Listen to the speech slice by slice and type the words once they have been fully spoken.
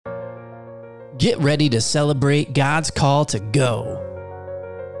Get ready to celebrate God's call to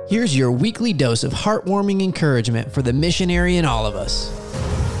go. Here's your weekly dose of heartwarming encouragement for the missionary in all of us.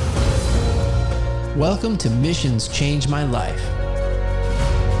 Welcome to Missions Change My Life.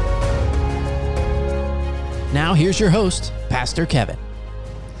 Now here's your host, Pastor Kevin.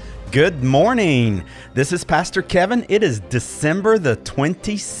 Good morning. This is Pastor Kevin. It is December the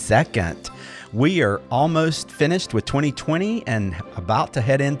 22nd. We are almost finished with 2020 and about to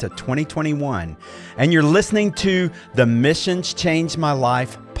head into 2021. And you're listening to the Missions Change My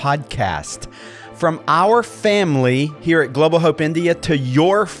Life podcast. From our family here at Global Hope India to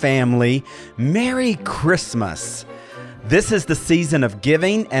your family, Merry Christmas. This is the season of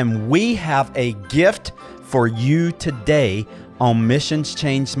giving, and we have a gift for you today on Missions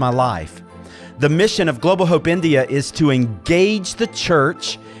Change My Life. The mission of Global Hope India is to engage the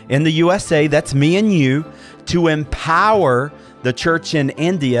church in the USA, that's me and you, to empower the church in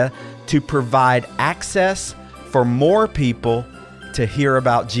India to provide access for more people to hear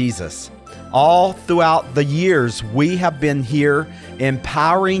about Jesus. All throughout the years, we have been here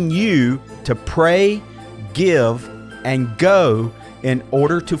empowering you to pray, give, and go in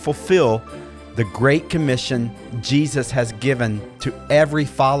order to fulfill the Great Commission Jesus has given to every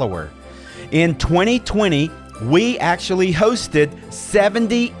follower. In 2020, we actually hosted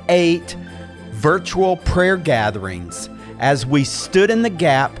 78 virtual prayer gatherings as we stood in the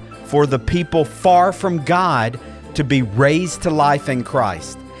gap for the people far from God to be raised to life in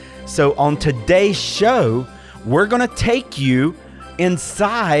Christ. So on today's show, we're going to take you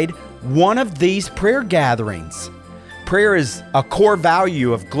inside one of these prayer gatherings. Prayer is a core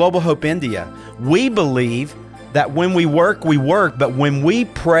value of Global Hope India. We believe that when we work, but when we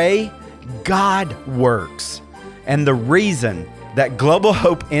pray, God works. And the reason that Global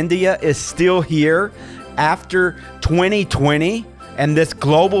Hope India is still here after 2020 and this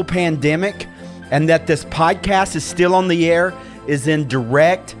global pandemic, and that this podcast is still on the air, is in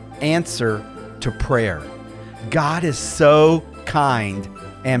direct answer to prayer. God is so kind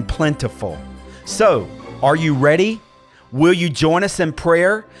and plentiful. So, are you ready? Will you join us in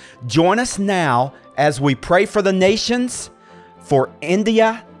prayer? Join us now as we pray for the nations, for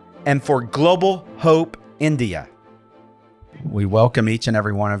India, and for Global Hope India. We welcome each and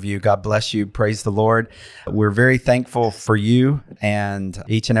every one of you. God bless you. Praise the Lord. We're very thankful for you and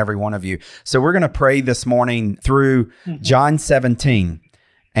each and every one of you. So we're going to pray this morning through John 17.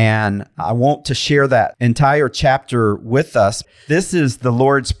 And I want to share that entire chapter with us. This is the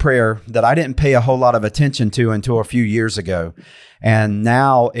Lord's Prayer that I didn't pay a whole lot of attention to until a few years ago. And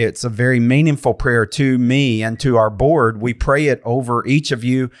now it's a very meaningful prayer to me and to our board. We pray it over each of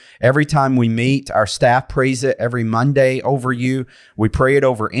you every time we meet. Our staff prays it every Monday over you. We pray it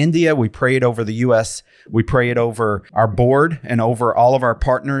over India. We pray it over the U.S. We pray it over our board and over all of our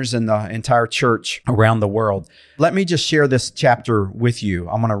partners in the entire church around the world. Let me just share this chapter with you.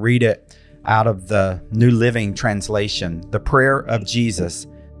 I'm going to read it out of the New Living Translation, the prayer of Jesus.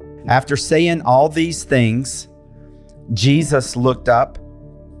 After saying all these things, Jesus looked up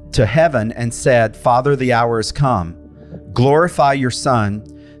to heaven and said, Father, the hour has come. Glorify your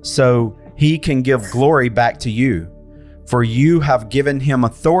Son so he can give glory back to you. For you have given him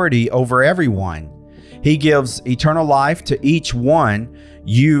authority over everyone. He gives eternal life to each one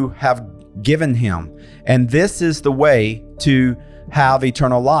you have given him. And this is the way to have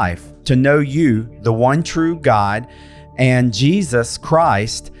eternal life, to know you, the one true God, and Jesus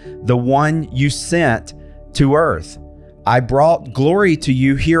Christ, the one you sent to earth. I brought glory to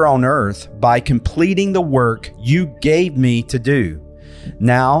you here on earth by completing the work you gave me to do.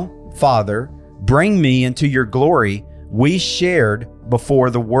 Now, Father, bring me into your glory we shared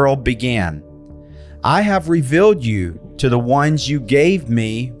before the world began. I have revealed you to the ones you gave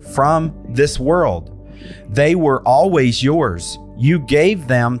me from this world. They were always yours. You gave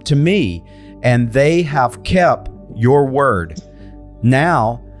them to me, and they have kept your word.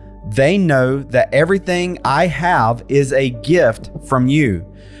 Now, they know that everything I have is a gift from you,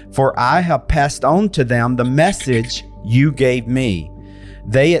 for I have passed on to them the message you gave me.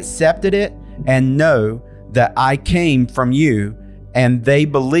 They accepted it and know that I came from you, and they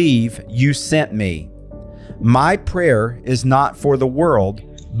believe you sent me. My prayer is not for the world,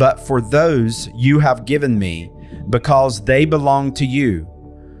 but for those you have given me, because they belong to you.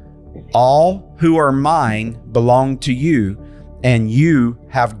 All who are mine belong to you, and you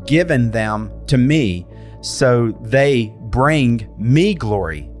have given them to me, so they bring me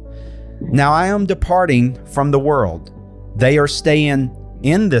glory. Now I am departing from the world. They are staying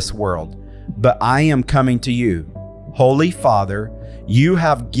in this world, but I am coming to you. Holy Father, you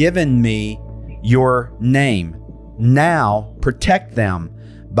have given me your name. Now protect them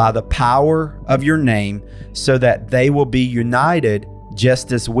by the power of your name, so that they will be united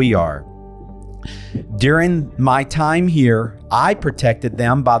just as we are. During my time here, I protected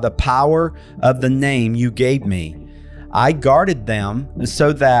them by the power of the name you gave me. I guarded them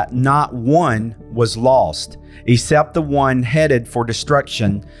so that not one was lost, except the one headed for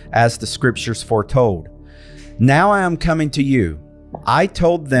destruction, as the scriptures foretold. Now I am coming to you. I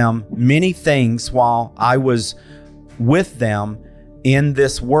told them many things while I was with them in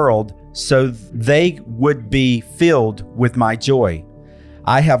this world, so they would be filled with my joy.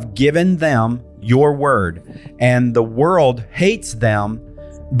 I have given them your word, and the world hates them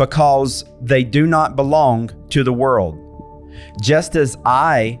because they do not belong to the world, just as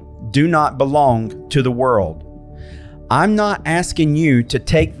I do not belong to the world. I'm not asking you to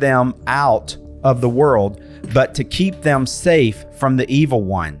take them out of the world, but to keep them safe from the evil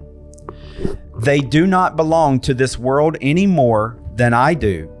one. They do not belong to this world any more than I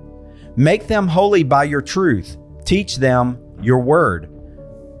do. Make them holy by your truth. Teach them your word,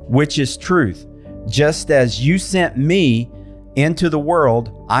 which is truth. Just as you sent me into the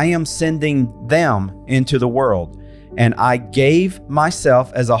world, I am sending them into the world. And I gave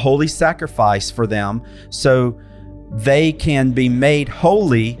myself as a holy sacrifice for them, so they can be made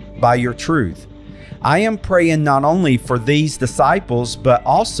holy by your truth. I am praying not only for these disciples, but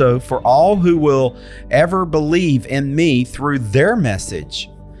also for all who will ever believe in me through their message.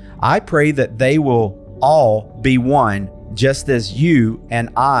 I pray that they will all be one, just as you and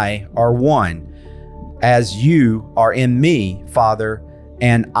I are one, as you are in me, Father,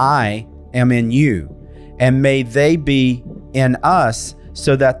 and I am in you. And may they be in us,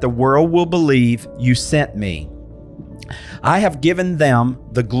 so that the world will believe you sent me. I have given them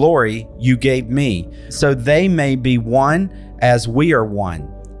the glory you gave me, so they may be one as we are one.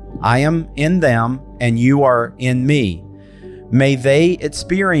 I am in them, and you are in me. May they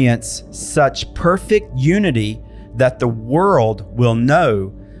experience such perfect unity that the world will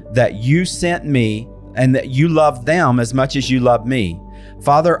know that you sent me and that you love them as much as you love me.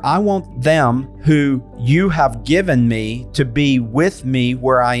 Father, I want them who you have given me to be with me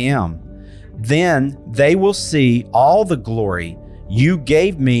where I am. Then they will see all the glory you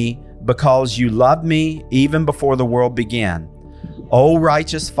gave me because you loved me even before the world began. O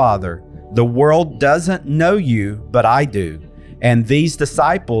righteous Father, the world doesn't know you, but I do. And these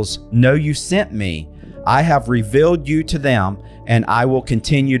disciples know you sent me. I have revealed you to them, and I will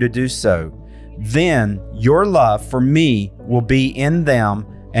continue to do so. Then your love for me will be in them,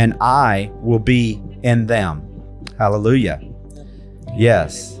 and I will be in them. Hallelujah.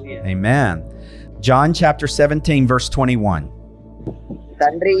 Yes. Amen. John chapter 17, verse 21.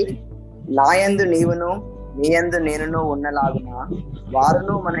 తండ్రి నాయందు నీవును నీయందు నేనును ఉన్నలాగున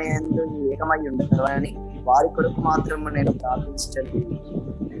వారును మన యందు ఏకమై ఉండవని వారి కొరకు మాత్రము నేను ప్రార్థించండి.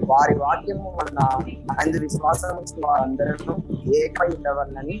 వారి వాక్యము వలన అందు విశ్వాసముంచు వారందరూ ఏకమై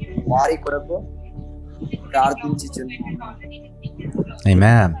ఉండవలని వారి కొరకు ప్రార్థించుచున్నాను.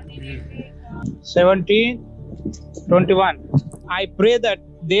 Amen. 17:21. I pray that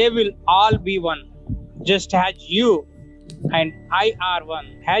they will all be one, just as you and I are one,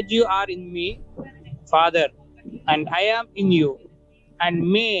 as you are in me, Father, and I am in you, and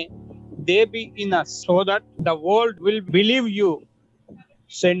may they be in us, so that the world will believe you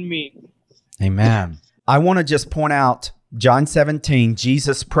send me. Amen. I want to just point out John 17,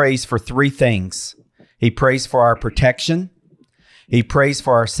 Jesus prays for three things. He prays for our protection. He prays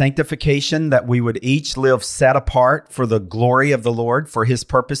for our sanctification, that we would each live set apart for the glory of the Lord, for his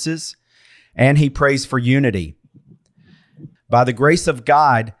purposes. And he prays for unity. By the grace of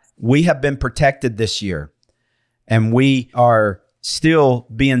God, we have been protected this year, and we are still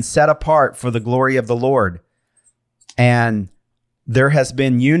being set apart for the glory of the Lord. And there has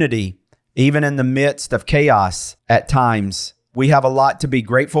been unity, even in the midst of chaos at times. We have a lot to be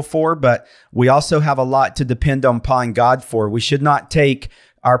grateful for, but we also have a lot to depend upon God for. We should not take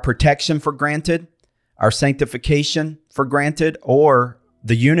our protection for granted, our sanctification for granted, or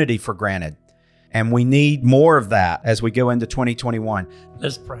the unity for granted. And we need more of that as we go into 2021.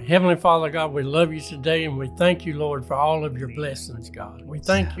 Let's pray. Heavenly Father, God, we love you today, and we thank you, Lord, for all of your blessings, God. We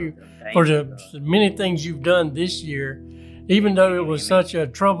thank you for the many things you've done this year, even though it was such a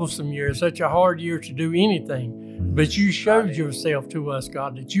troublesome year, such a hard year to do anything. But you showed yourself to us,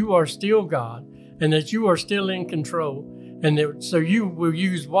 God, that you are still God and that you are still in control. And that, so you will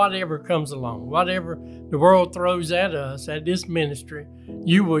use whatever comes along, whatever the world throws at us, at this ministry,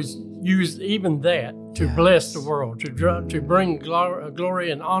 you will use even that to bless the world, to bring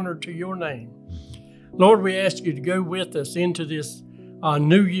glory and honor to your name. Lord, we ask you to go with us into this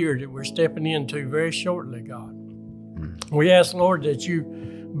new year that we're stepping into very shortly, God. We ask, Lord, that you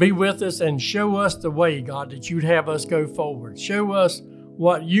be with us and show us the way, God, that you'd have us go forward. Show us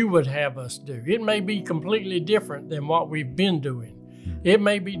what you would have us do. It may be completely different than what we've been doing. It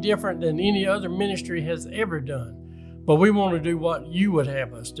may be different than any other ministry has ever done. But we want to do what you would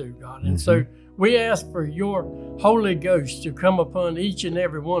have us do, God. And so we ask for your Holy Ghost to come upon each and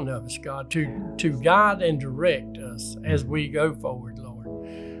every one of us, God, to guide and direct us as we go forward, Lord.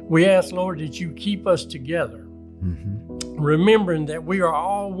 We ask, Lord, that you keep us together, remembering that we are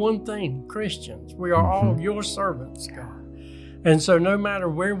all one thing, Christians. We are all your servants, God. And so no matter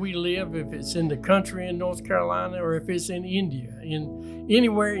where we live, if it's in the country in North Carolina or if it's in India, in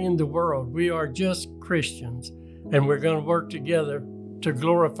anywhere in the world, we are just Christians. And we're going to work together to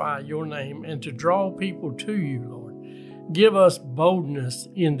glorify your name and to draw people to you, Lord. Give us boldness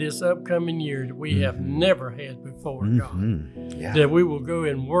in this upcoming year that we have never had before, God. That we will go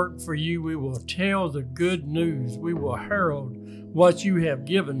and work for you. We will tell the good news. We will herald what you have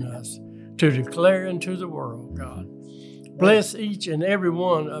given us to declare into the world, God. Bless each and every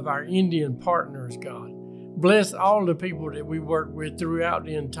one of our Indian partners, God. Bless all the people that we work with throughout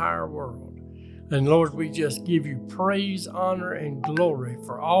the entire world. And Lord, we just give you praise, honor, and glory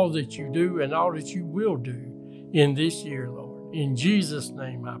for all that you do and all that you will do in this year, Lord. In Jesus'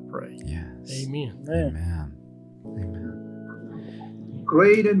 name I pray. Yes. Amen. Amen.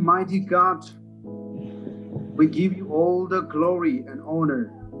 Great and mighty God, we give you all the glory and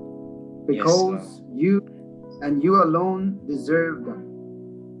honor because you and you alone deserve them.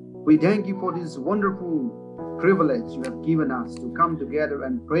 We thank you for this wonderful privilege you have given us to come together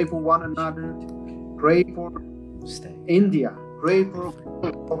and pray for one another, pray for India, pray for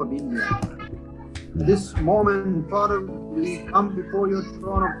the people of India. This moment, Father, we come before your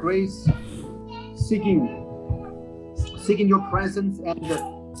throne of grace, seeking your presence and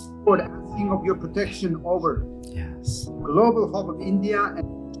Lord, asking of your protection over global hope of India and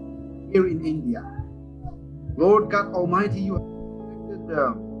here in India. Lord God Almighty, you have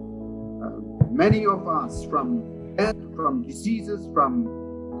protected many of us from death, from diseases, from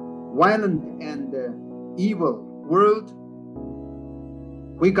violent and evil world.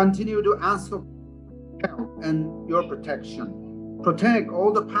 We continue to ask for help and your protection. Protect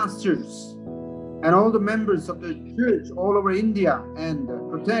all the pastors and all the members of the church all over India, and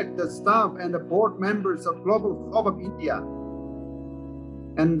protect the staff and the board members of Global Hope of India.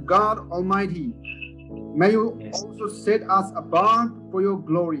 And God Almighty, may you also set us apart for your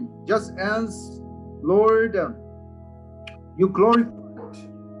glory, just as, Lord, you glorified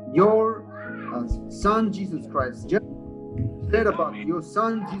your Son Jesus Christ. Just said about your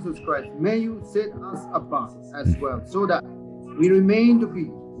Son Jesus Christ, may you set us apart as well, so that we remain to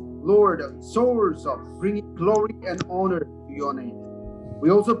be, Lord, source of bringing glory and honor to your name. We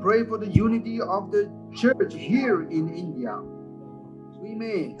also pray for the unity of the church here in India. We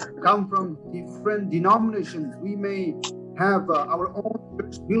may come from different denominations. We may have our own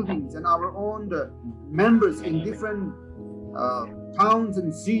church buildings and our own members in different towns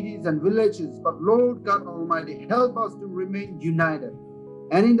and cities and villages. But Lord God Almighty, help us to remain united.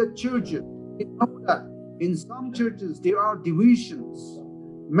 And in the churches, we know that in some churches there are divisions.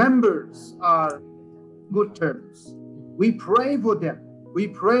 Members are good terms. We pray for them. We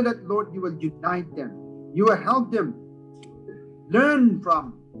pray that, Lord, you will unite them. You will help them learn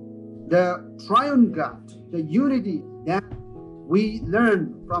from the triune God, the unity that we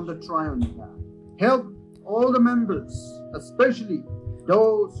learn from the triune God. Help all the members, especially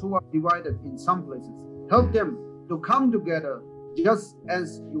those who are divided in some places. Help them to come together just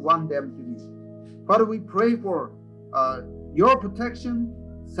as you want them to be. Father, we pray for your protection,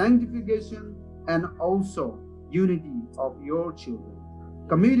 sanctification, and also unity of your children.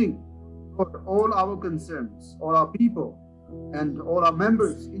 Committing for all our concerns, all our people, and all our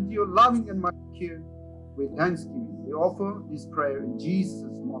members into your loving and mighty care with thanksgiving. We offer this prayer in Jesus'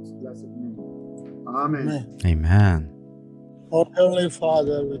 most blessed name. Amen. Amen. Our Heavenly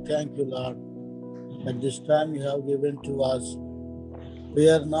Father, we thank you, Lord, at this time you have given to us. We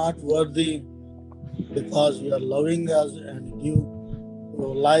are not worthy because you are loving us and give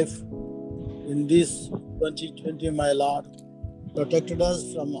your life in this 2020, my Lord. Protected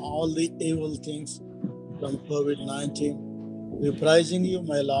us from all the evil things from COVID-19. We're praising you,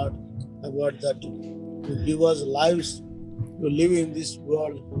 my Lord, about that you give us lives to live in this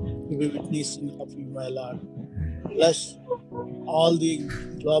world, to be witnessing of you, my Lord. Bless all the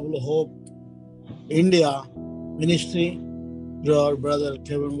Global Hope India ministry through our brother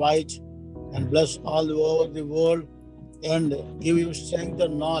Kevin White, and bless all over the world and give you strength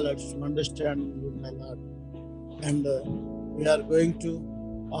and knowledge to understand you, my Lord. And we are going to,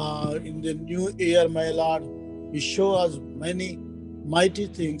 in the new year, my Lord, you show us many mighty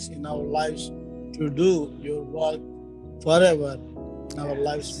things in our lives to do your work forever in our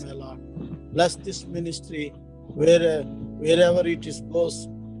lives, my Lord. Bless this ministry wherever it is goes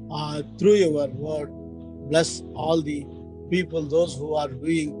through your word. Bless all the people, those who are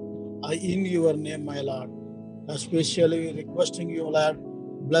doing in your name, my Lord. Especially requesting you, Lord,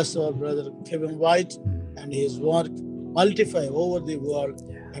 bless our brother Kevin White and his work. Multiply over the world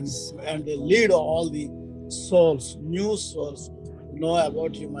and lead all the souls, new souls, to know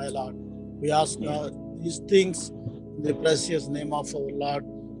about you, my Lord. We ask these things in the precious name of our Lord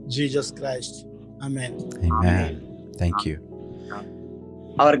Jesus Christ. Amen. Amen. Thank you.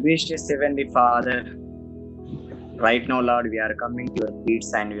 Our gracious Heavenly Father, right now, Lord, we are coming to your feet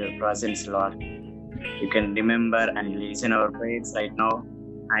and your presence, Lord. You can remember and listen our prayers right now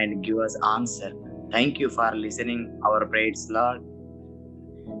and give us answer. Thank you for listening our prayers, Lord.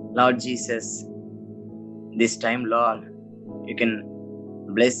 Lord Jesus, this time, Lord, you can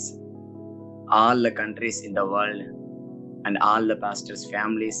bless all the countries in the world and all the pastors'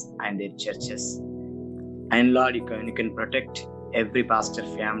 families and their churches. And Lord, you can protect every pastor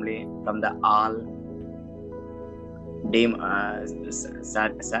family from the all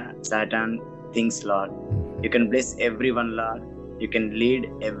Satan things, Lord. You can bless everyone, Lord. You can lead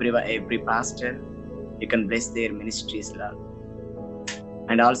every pastor. You can bless their ministries, Lord.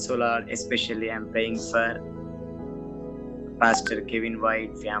 And also, Lord, especially I'm praying for Pastor Kevin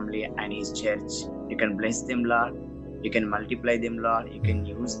White family and his church. You can bless them, Lord. You can multiply them, Lord. You can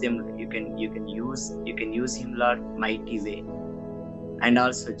use them. You can use him, Lord, mighty way. And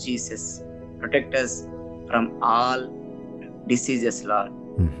also, Jesus, protect us from all diseases, Lord.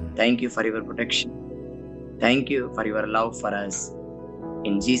 Thank you for your protection. Thank you for your love for us.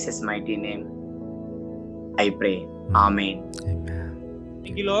 In Jesus' mighty name, I pray. Amen. Amen.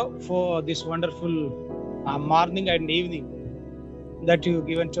 Thank you, Lord, for this wonderful morning and evening that you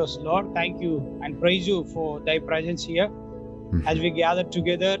given to us, Lord. Thank you and praise you for thy presence here as we gather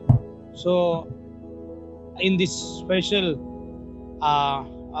together. So, in this special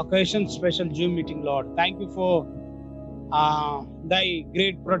occasion, special Zoom meeting, Lord, thank you for thy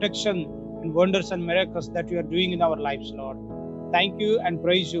great protection and wonders and miracles that you are doing in our lives, Lord. Thank you and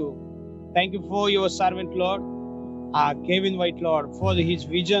praise you. Thank you for your servant, Lord, Kevin White, Lord, for his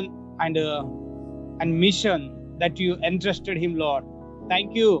vision and mission that you entrusted him, Lord.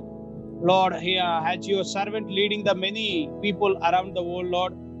 Thank you, Lord, here as your servant leading the many people around the world,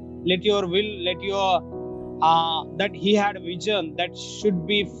 Lord. Let your will, let your that he had a vision that should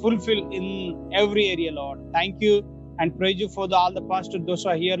be fulfilled in every area, Lord. Thank you and praise you for all the pastors, those who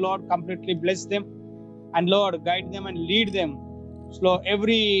are here, Lord. Completely bless them and, Lord, guide them and lead them. So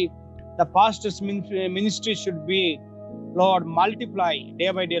the pastor's ministry should be, Lord, multiply day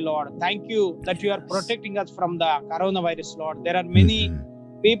by day, Lord. Thank you that you are protecting us from the coronavirus, Lord. There are many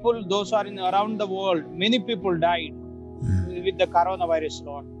people, those who are around the world, many people died with the coronavirus,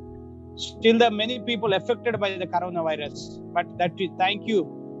 Lord. Still, there are many people affected by the coronavirus. But that we thank you,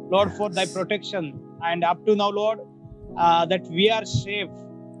 Lord, for thy protection. And up to now, Lord, that we are safe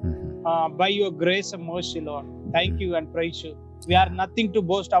by your grace and mercy, Lord. Thank you and praise you. We are nothing to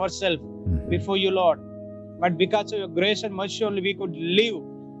boast ourselves before you, Lord. But because of your grace and mercy only, we could live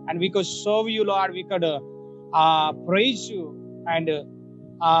and we could serve you, Lord. We could praise you and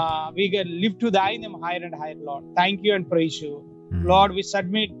we can live to thy name higher and higher, Lord. Thank you and praise you. Lord, we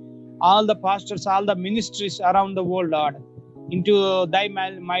submit all the pastors, all the ministries around the world, Lord, into thy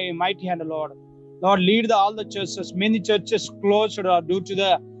mighty hand, Lord. Lord, lead all the churches. Many churches closed due to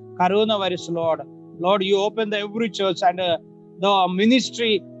the coronavirus, Lord. Lord, you open every church and the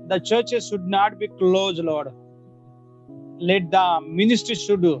ministry, the churches should not be closed, Lord. Let the ministry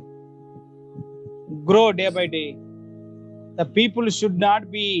should grow day by day. The people should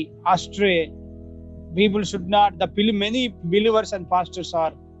not be astray. People should not, many believers and pastors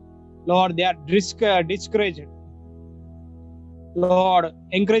are, Lord, they are discouraged. Lord,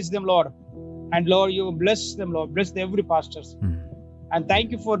 encourage them, Lord. And Lord, you bless them, Lord. Bless every pastors. And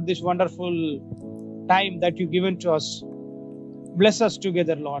thank you for this wonderful time that you've given to us. Bless us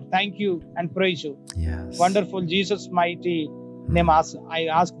together, Lord. Thank you and praise you. Yes. Wonderful Jesus' mighty name, I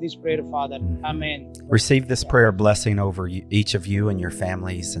ask this prayer, Father. Amen. Receive this prayer blessing over each of you and your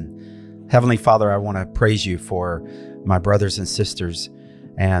families. And Heavenly Father, I want to praise you for my brothers and sisters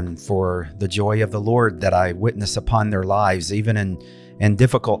and for the joy of the Lord that I witness upon their lives, even in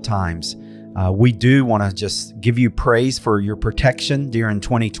difficult times. We do want to just give you praise for your protection during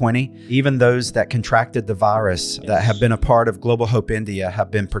 2020. Even those that contracted the virus that have been a part of Global Hope India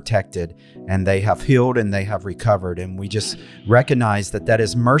have been protected, and they have healed and they have recovered. And we just recognize that that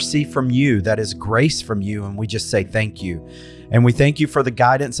is mercy from you, that is grace from you, and we just say thank you. And we thank you for the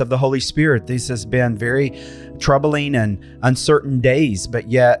guidance of the Holy Spirit. This has been very troubling and uncertain days,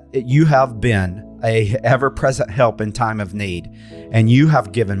 but yet you have been a ever-present help in time of need, and you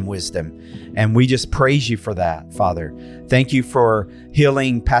have given wisdom. And we just praise you for that, Father. Thank you for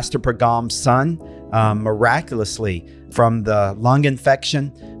healing Pastor Pragam's son miraculously from the lung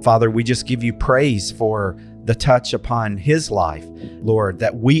infection. Father, we just give you praise for the touch upon his life, Lord,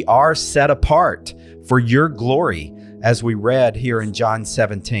 that we are set apart for your glory, as we read here in John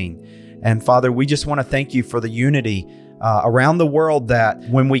 17. And Father, we just want to thank you for the unity around the world, that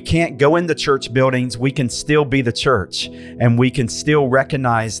when we can't go into church buildings, we can still be the church, and we can still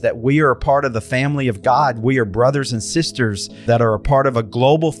recognize that we are a part of the family of God. We are brothers and sisters that are a part of a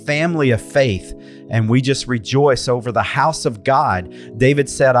global family of faith, and we just rejoice over the house of God. David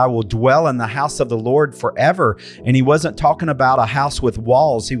said, I will dwell in the house of the Lord forever. And he wasn't talking about a house with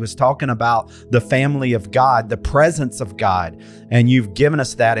walls. He was talking about the family of God, the presence of God. And you've given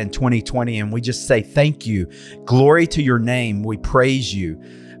us that in 2020. And we just say thank you. Glory to your name. We praise you.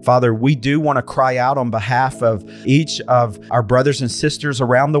 Father, we do want to cry out on behalf of each of our brothers and sisters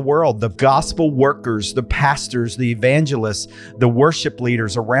around the world, the gospel workers, the pastors, the evangelists, the worship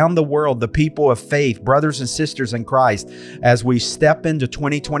leaders around the world, the people of faith, brothers and sisters in Christ, as we step into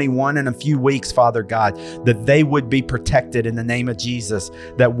 2021 in a few weeks, Father God, that they would be protected in the name of Jesus,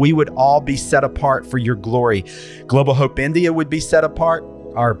 that we would all be set apart for your glory. Global Hope India would be set apart.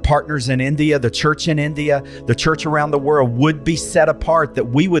 Our partners in India, the church in India, the church around the world would be set apart, that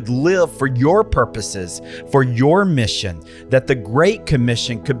we would live for your purposes, for your mission, that the Great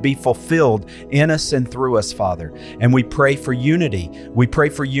Commission could be fulfilled in us and through us, Father. And we pray for unity. We pray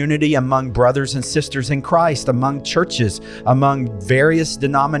for unity among brothers and sisters in Christ, among churches, among various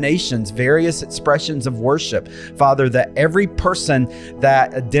denominations, various expressions of worship. Father, that every person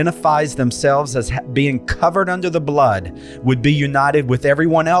that identifies themselves as being covered under the blood would be united with everyone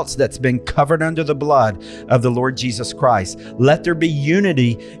else that's been covered under the blood of the Lord Jesus Christ. Let there be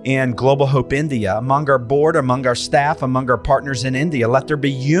unity in Global Hope India, among our board, among our staff, among our partners in India. Let there be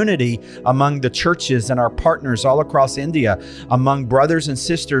unity among the churches and our partners all across India, among brothers and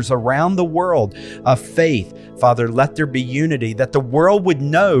sisters around the world of faith. Father, let there be unity, that the world would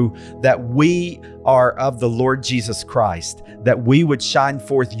know that we are of the Lord Jesus Christ, that we would shine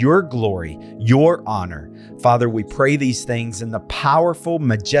forth your glory, your honor. Father, we pray these things in the powerful,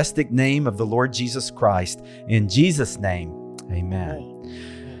 majestic name of the Lord Jesus Christ. In Jesus' name,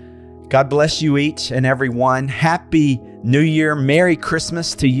 amen. God bless you each and every one. Happy New Year. Merry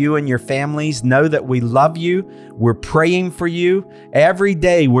Christmas to you and your families. Know that we love you. We're praying for you. Every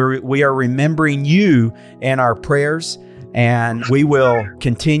day we are remembering you in our prayers. And we will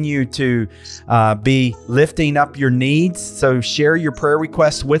continue to be lifting up your needs. So share your prayer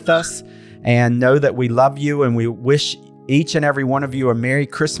requests with us, and know that we love you, and we wish each and every one of you a Merry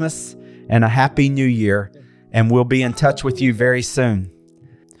Christmas and a Happy New Year. And we'll be in touch with you very soon.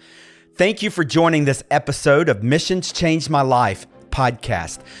 Thank you for joining this episode of Missions Changed My Life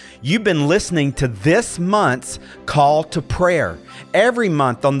podcast. You've been listening to this month's Call to Prayer. Every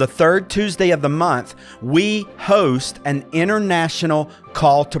month on the third Tuesday of the month, we host an international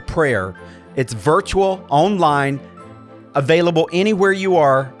call to prayer. It's virtual, online, available anywhere you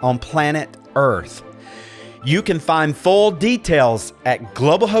are on planet Earth. You can find full details at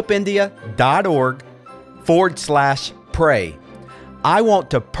globalhopeindia.org/pray. I want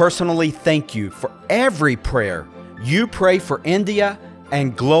to personally thank you for every prayer you pray for India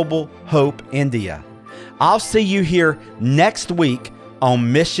and Global Hope India. I'll see you here next week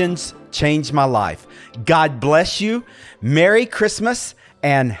on Missions Change My Life. God bless you. Merry Christmas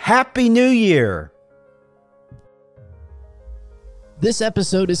and Happy New Year. This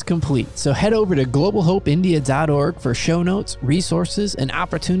episode is complete, so head over to globalhopeindia.org for show notes, resources, and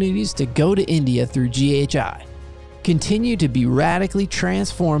opportunities to go to India through GHI. Continue to be radically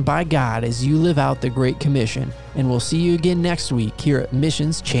transformed by God as you live out the Great Commission, and we'll see you again next week here at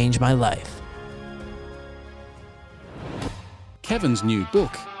Missions Change My Life. Kevin's new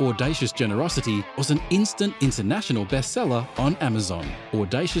book, Audacious Generosity, was an instant international bestseller on Amazon.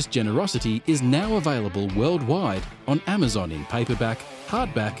 Audacious Generosity is now available worldwide on Amazon in paperback,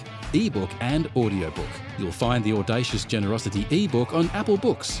 hardback, ebook and audiobook. You'll find the Audacious Generosity ebook on Apple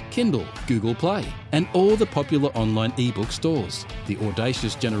Books, Kindle, Google Play, and all the popular online ebook stores. The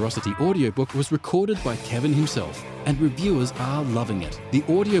Audacious Generosity audiobook was recorded by Kevin himself, and reviewers are loving it. The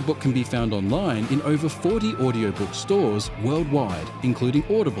audiobook can be found online in over 40 audiobook stores worldwide, including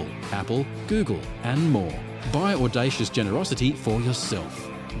Audible, Apple, Google, and more. Buy Audacious Generosity for yourself.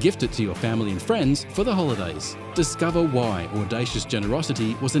 Gift it to your family and friends for the holidays. Discover why Audacious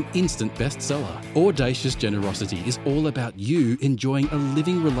Generosity was an instant bestseller. Audacious Generosity is all about you enjoying a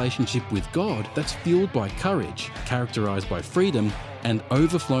living relationship with God that's fueled by courage, characterized by freedom, and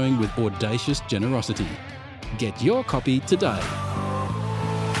overflowing with audacious generosity. Get your copy today.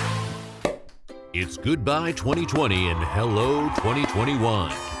 It's goodbye 2020 and hello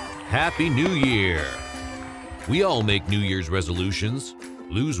 2021. Happy New Year! We all make New Year's resolutions.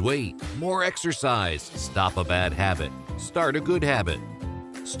 Lose weight, more exercise, stop a bad habit, start a good habit.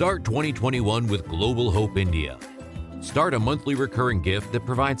 Start 2021 with Global Hope India. Start a monthly recurring gift that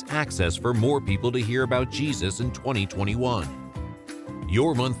provides access for more people to hear about Jesus in 2021.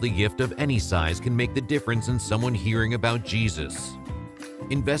 Your monthly gift of any size can make the difference in someone hearing about Jesus.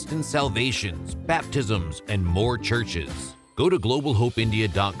 Invest in salvations, baptisms, and more churches. Go to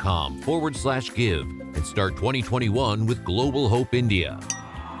globalhopeindia.com/give and start 2021 with Global Hope India.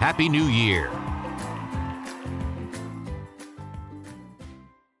 Happy New Year!